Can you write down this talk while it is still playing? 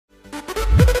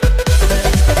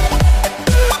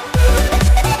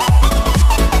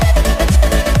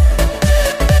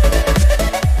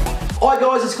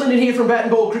Lyndon here from Bat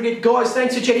and Ball Cricket. Guys,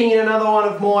 thanks for checking in another one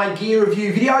of my gear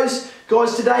review videos.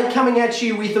 Guys, today coming at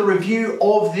you with a review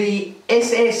of the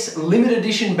SS Limited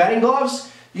Edition batting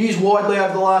gloves, used widely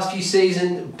over the last few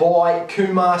seasons by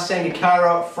Kumar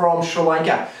Sangakkara from Sri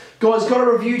Lanka. Guys, got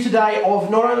a review today of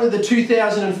not only the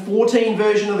 2014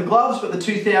 version of the gloves, but the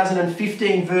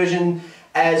 2015 version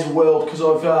as well, because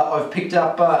I've picked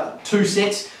up 2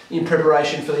 sets in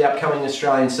preparation for the upcoming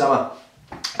Australian summer.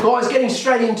 Guys, getting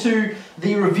straight into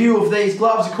the review of these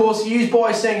gloves, of course, used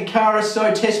by Sangakkara,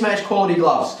 so test match quality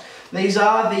gloves. These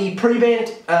are the pre-bent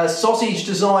sausage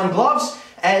design gloves,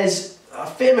 as a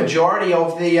fair majority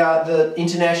of the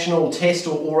international test,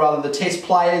 or rather the test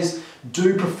players,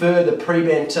 do prefer the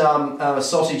pre-bent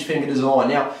sausage finger design.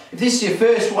 Now, if this is your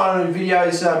first one of the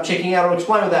videos checking out, I'll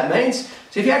explain what that means.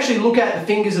 So if you actually look at the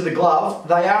fingers of the glove,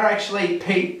 they are actually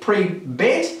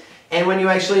pre-bent, and when you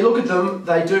actually look at them,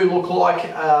 they do look like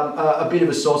a bit of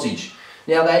a sausage.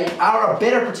 Now, they are a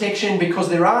better protection because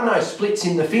there are no splits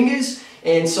in the fingers,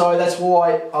 and so that's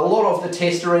why a lot of the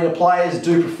test arena players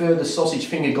do prefer the sausage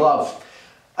finger glove.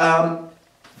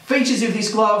 Features of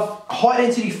this glove: high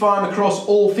density foam across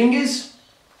all fingers.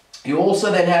 You also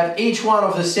then have each one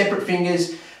of the separate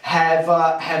fingers have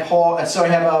a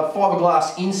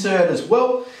fiberglass insert as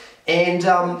well. And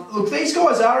look, these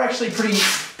guys are actually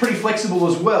pretty flexible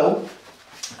as well.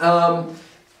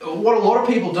 What a lot of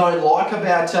people don't like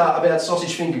about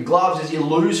sausage finger gloves is you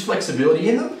lose flexibility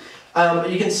in them.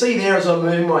 You can see there as I'm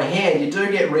moving my hand, you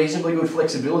do get reasonably good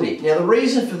flexibility. Now, the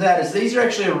reason for that is these are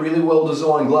actually a really well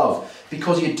designed glove,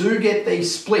 because you do get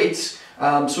these splits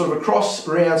sort of across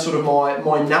around sort of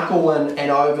my knuckle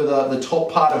and over the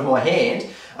top part of my hand.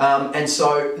 And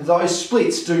so those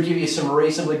splits do give you some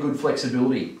reasonably good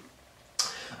flexibility.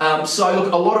 So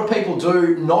look, a lot of people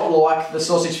do not like the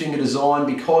sausage finger design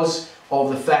because of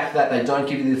the fact that they don't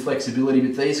give you the flexibility,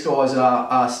 but these guys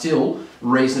are still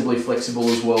reasonably flexible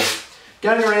as well.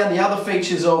 Going around the other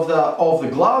features of the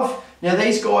glove, now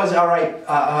these guys are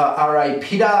a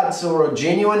Pittards, or a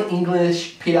genuine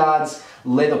English Pittards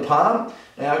leather palm.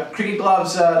 Now, cricket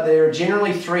gloves, there are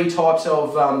generally 3 types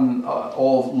of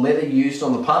leather used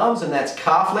on the palms, and that's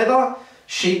calf leather,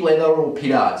 sheep leather, or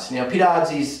Pittards. Now,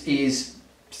 Pittards is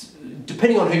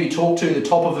depending on who you talk to, the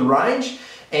top of the range,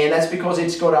 and that's because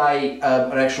it's got an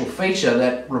actual feature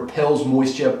that repels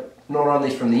moisture not only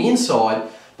from the inside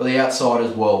but the outside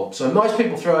as well. So most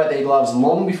people throw out their gloves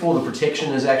long before the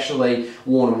protection is actually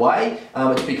worn away.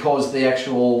 It's because the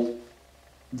actual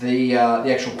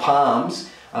palms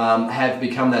have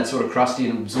become that sort of crusty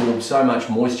and absorb so much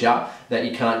moisture that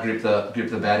you can't grip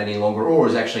the bat any longer, or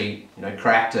is actually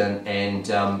cracked and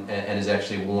is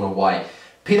actually worn away.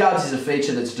 Pittards is a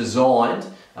feature that's designed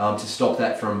to stop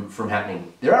that from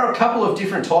happening. There are a couple of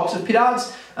different types of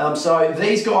Pittards. So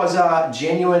these guys are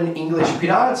genuine English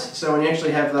Pittards. So when you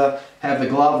actually have the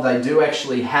glove, they do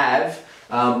actually have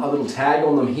a little tag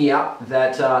on them here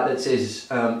that says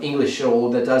English, or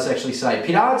that does actually say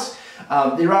Pittards.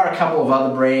 There are a couple of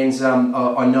other brands.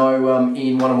 I know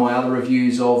in one of my other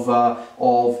reviews of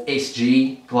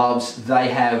SG gloves, they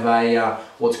have a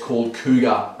what's called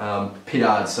Cougar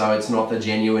Pittards, so it's not the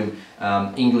genuine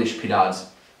English Pittards.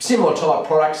 Similar type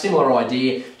product, similar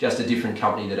idea, just a different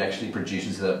company that actually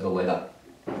produces the leather.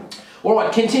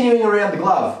 Alright, continuing around the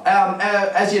glove.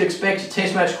 As you'd expect,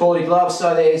 test match quality gloves,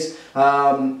 so there's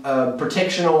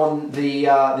protection on the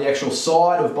actual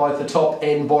side of both the top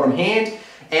and bottom hand.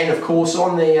 And of course,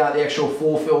 on the actual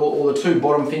forefinger, or the 2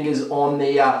 bottom fingers on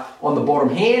the bottom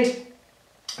hand,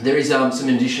 there is some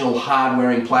additional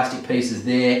hard-wearing plastic pieces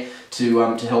there to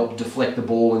help deflect the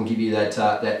ball and give you that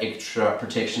extra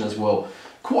protection as well.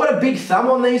 Quite a big thumb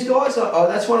on these guys.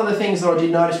 That's one of the things that I did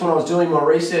notice when I was doing my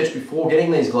research before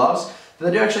getting these gloves.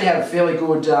 They do actually have a fairly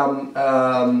good thumb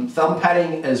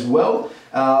padding as well.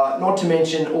 Not to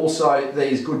mention also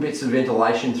these good bits of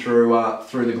ventilation through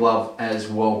the glove as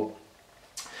well.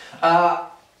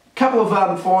 Couple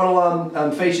of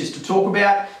final features to talk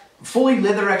about. Fully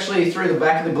leather actually through the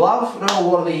back of the glove. I know a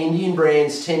lot of the Indian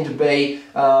brands tend to be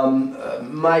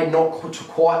made not to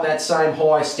quite that same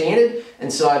high standard,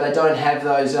 and so they don't have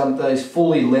those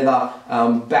fully leather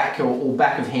back or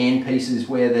back of hand pieces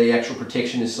where the actual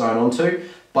protection is sewn onto.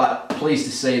 But pleased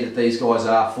to see that these guys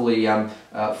are fully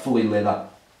leather.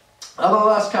 The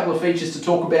last couple of features to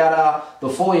talk about are the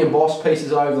fully embossed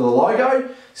pieces over the logo.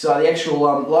 So the actual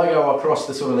logo across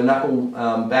the sort of the knuckle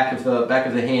back of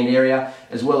the hand area,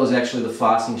 as well as actually the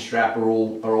fastening strap, are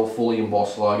all fully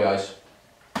embossed logos.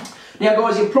 Now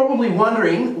guys, you're probably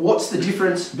wondering what's the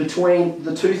difference between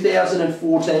the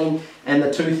 2014 and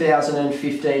the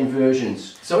 2015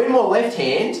 versions. So in my left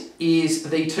hand is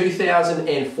the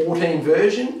 2014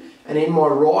 version, and in my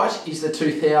right is the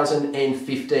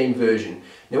 2015 version.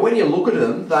 Now when you look at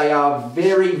them, they are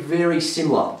very, very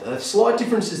similar. The slight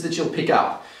differences that you'll pick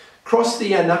up. Across the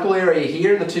knuckle area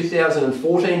here in the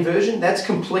 2014 version, that's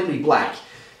completely black.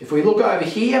 If we look over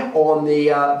here on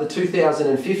the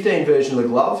 2015 version of the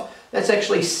glove, that's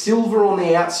actually silver on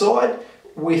the outside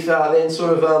with then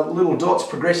sort of little dots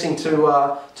progressing to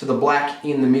the black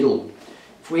in the middle.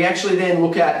 If we actually then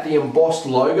look at the embossed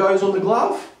logos on the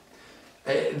glove,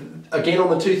 again on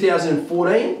the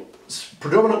 2014, it's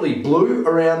predominantly blue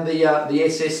around the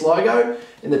SS logo,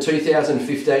 and the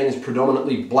 2015 is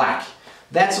predominantly black.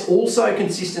 That's also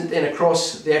consistent then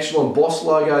across the actual embossed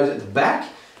logos at the back.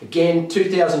 Again,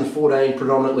 2014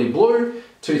 predominantly blue,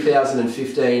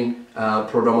 2015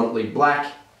 predominantly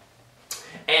black.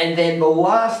 And then the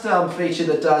last feature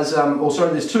that does,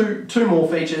 there's two more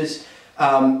features.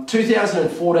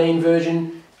 2014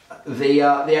 version, the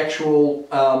actual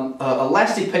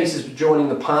elastic pieces joining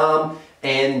the palm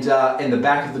and the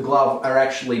back of the glove are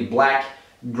actually black,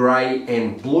 grey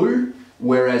and blue,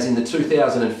 whereas in the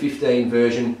 2015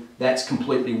 version that's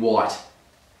completely white.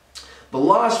 The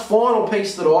last final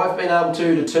piece that I've been able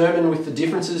to determine with the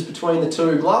differences between the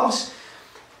two gloves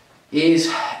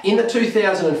is in the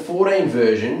 2014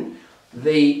 version,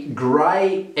 the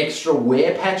grey extra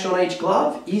wear patch on each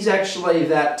glove is actually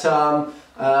that the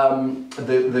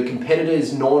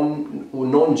competitor's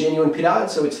non-genuine pitard,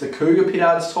 so it's the Cougar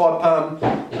pitards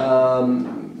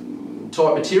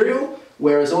type material,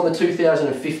 whereas on the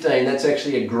 2015 that's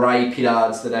actually a grey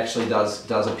pitards that actually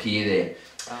does appear there.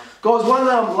 Guys, one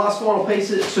last final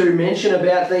piece to mention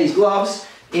about these gloves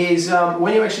is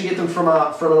when you actually get them from an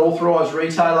authorised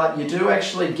retailer, you do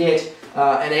actually get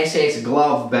an SS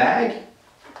glove bag.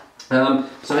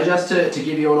 So just to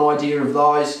give you an idea of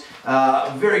those,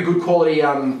 very good quality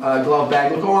glove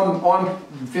bag. Look, I'm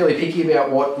fairly picky about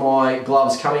what my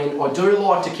gloves come in. I do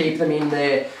like to keep them in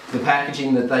the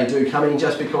packaging that they do come in,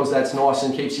 just because that's nice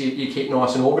and keeps you keep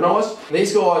nice and organised.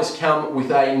 These guys come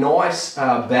with a nice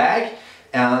bag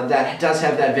that does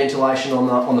have that ventilation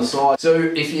on the side. So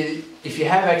if you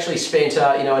have actually spent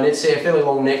a fairly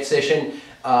long net session,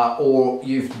 or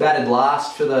you've batted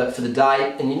last for the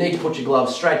day and you need to put your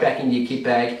gloves straight back into your kit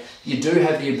bag, you do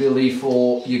have the ability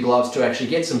for your gloves to actually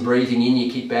get some breathing in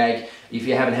your kit bag if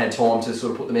you haven't had time to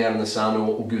sort of put them out in the sun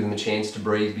or give them a chance to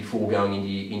breathe before going into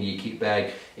your kit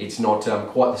bag. It's not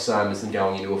quite the same as them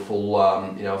going into a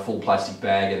full plastic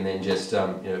bag and then just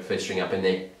festering up in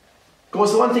there.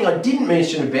 Guys, the one thing I didn't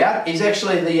mention about is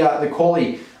actually the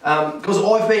quality. Because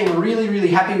I've been really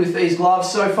happy with these gloves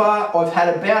so far. I've had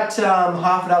about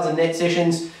half a dozen net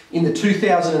sessions in the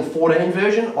 2014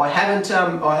 version. I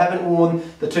haven't worn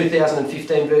the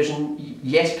 2015 version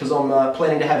yet, because I'm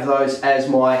planning to have those as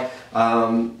my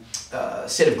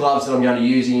set of gloves that I'm going to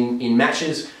use in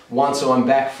matches once I'm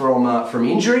back from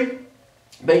injury.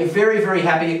 Been very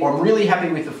happy. I'm really happy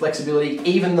with the flexibility,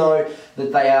 even though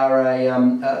that they are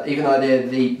even though they're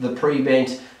the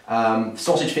pre-bent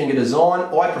sausage finger design.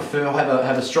 I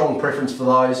have a strong preference for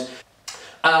those.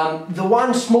 The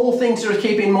one small thing to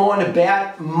keep in mind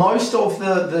about most of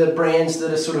the brands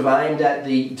that are sort of aimed at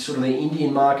the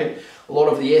Indian market, a lot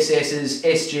of the SS's,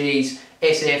 SG's,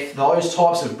 SF, those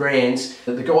types of brands,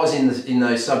 that the guys in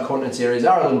those subcontinents areas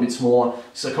are a little bit smaller,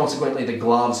 so consequently the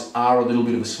gloves are a little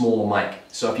bit of a smaller make.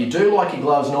 So if you do like your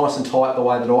gloves nice and tight the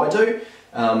way that I do,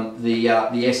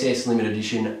 the SS limited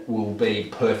edition will be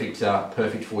perfect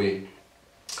for you.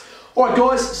 Alright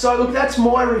guys, so look, that's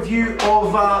my review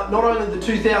of not only the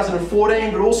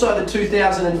 2014 but also the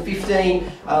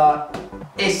 2015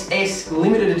 SS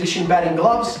limited edition batting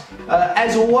gloves.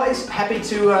 As always, happy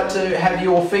to have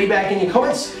your feedback in your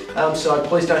comments, so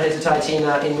please don't hesitate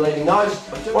in leaving those.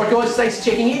 Alright guys, thanks for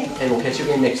checking in, and we'll catch you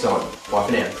again next time. Bye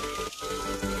for now.